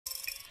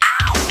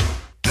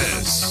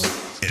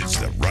This is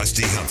the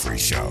Rusty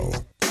Humphries Show.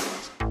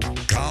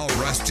 Call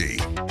Rusty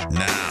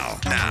now.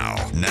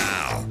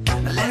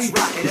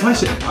 If I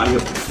say I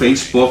have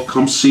Facebook,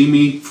 come see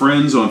me,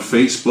 friends on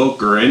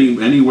Facebook or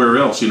anywhere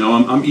else, you know,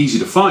 I'm easy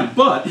to find.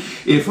 But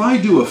if I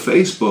do a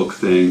Facebook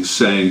thing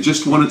saying,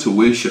 just wanted to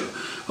wish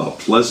a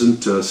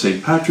pleasant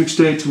St. Patrick's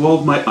Day to all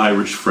of my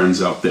Irish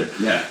friends out there.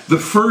 Yeah. The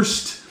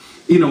first,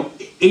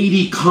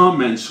 80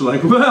 comments are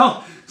like,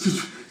 well,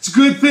 it's a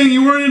good thing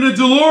you weren't in a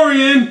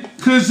DeLorean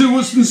because it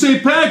was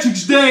St.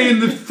 Patrick's Day in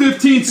the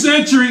 15th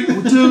century.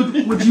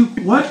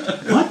 Dude, what?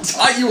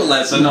 Taught you a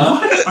lesson, huh?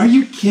 What? Are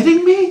you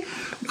kidding me?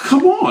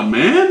 Come on,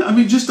 man. I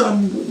mean,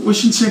 I'm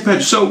wishing St.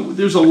 Patrick. So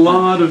there's a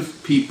lot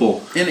of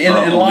people. And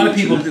a lot of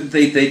people,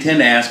 they tend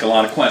to ask a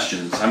lot of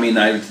questions. I mean,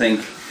 I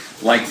think,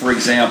 like, for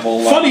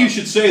example... Funny you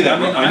should say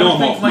that. I know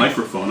I'm off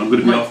microphone. I'm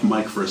going to be off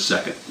mic for a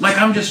second. Like,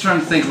 I'm just trying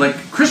to think, like,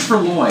 Christopher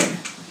Lloyd.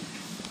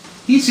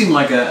 He seemed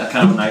like a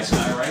kind of a nice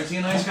guy, right? Is he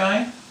a nice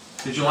guy?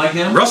 Did you like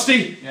him?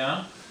 Rusty?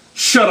 Yeah?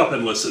 Shut up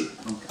and listen.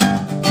 Okay.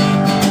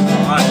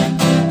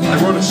 I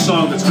wrote a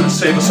song that's going to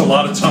save us a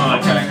lot of time.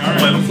 Okay, all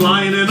right. When I'm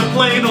flying in a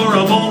plane or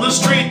I'm on the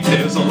street,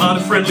 there's a lot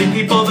of friendly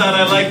people that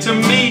I like to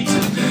meet.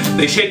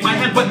 They shake my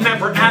hand but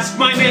never ask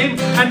my name,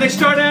 and they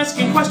start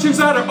asking questions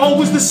that are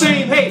always the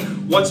same. Hey,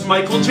 what's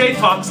Michael J.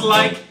 Fox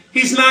like?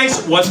 He's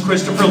nice. What's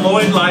Christopher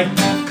Lloyd like?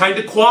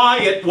 Kinda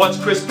quiet. What's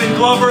Crispin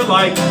Glover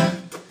like?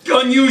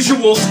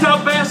 Unusual.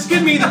 Stop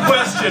asking me the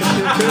question.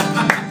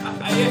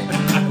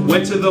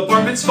 Went to the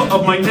bar mitzvah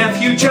of my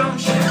nephew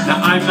Josh.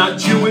 Now I'm not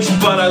Jewish,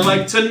 but I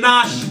like to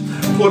nosh.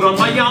 Put on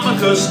my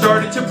yarmulke,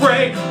 started to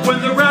pray. When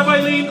the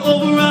rabbi leaned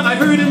over and I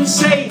heard him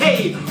say,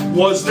 hey,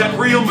 was that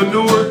real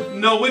manure?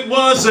 No, it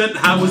wasn't.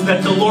 How was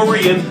that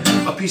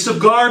DeLorean? A piece of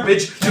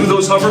garbage. Do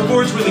those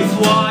hoverboards really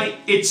fly?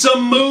 It's a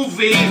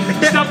movie.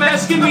 Stop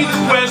asking me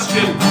the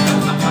question.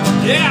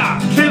 Yeah,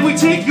 can we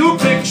take your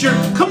picture?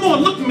 Come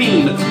on, look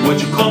mean.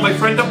 Would you call my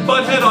friend a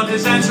butthead on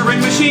his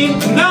answering machine?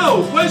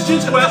 No,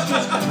 questions,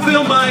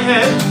 fill my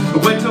head. I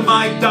went to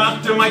my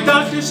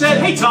doctor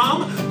said, hey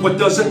Tom, what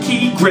does a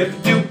key grip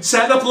do?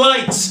 Set up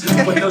lights.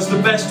 What does the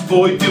best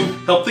boy do?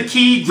 Help the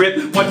key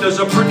grip. What does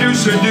a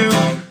producer do?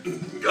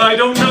 I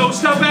don't know,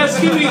 stop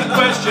asking me the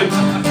question.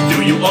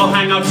 Do you all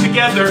hang out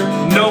together?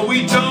 No,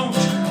 we don't.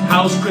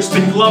 How's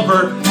Crispin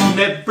Glover?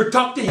 Never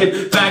talk to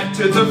him. Back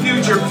to the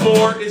Future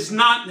 4 is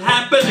not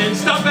happening.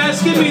 Stop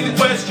asking me the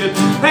question.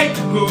 Hey,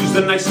 who's the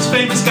nicest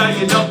famous guy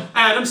you know?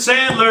 Adam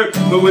Sandler.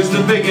 Who is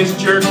the biggest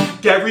jerk?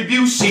 Gary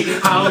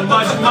Busey. How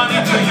much money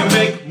do you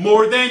make?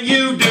 More than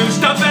you do.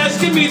 Stop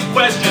asking me the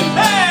question.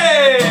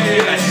 Hey!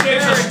 That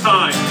saves us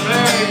time.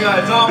 There you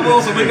go. Tom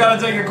Wilson, we got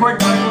to take a quick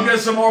break. We'll get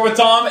some more with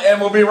Tom,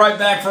 and we'll be right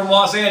back from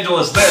Los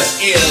Angeles.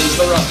 This is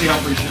the Rusty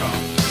Humphries Show.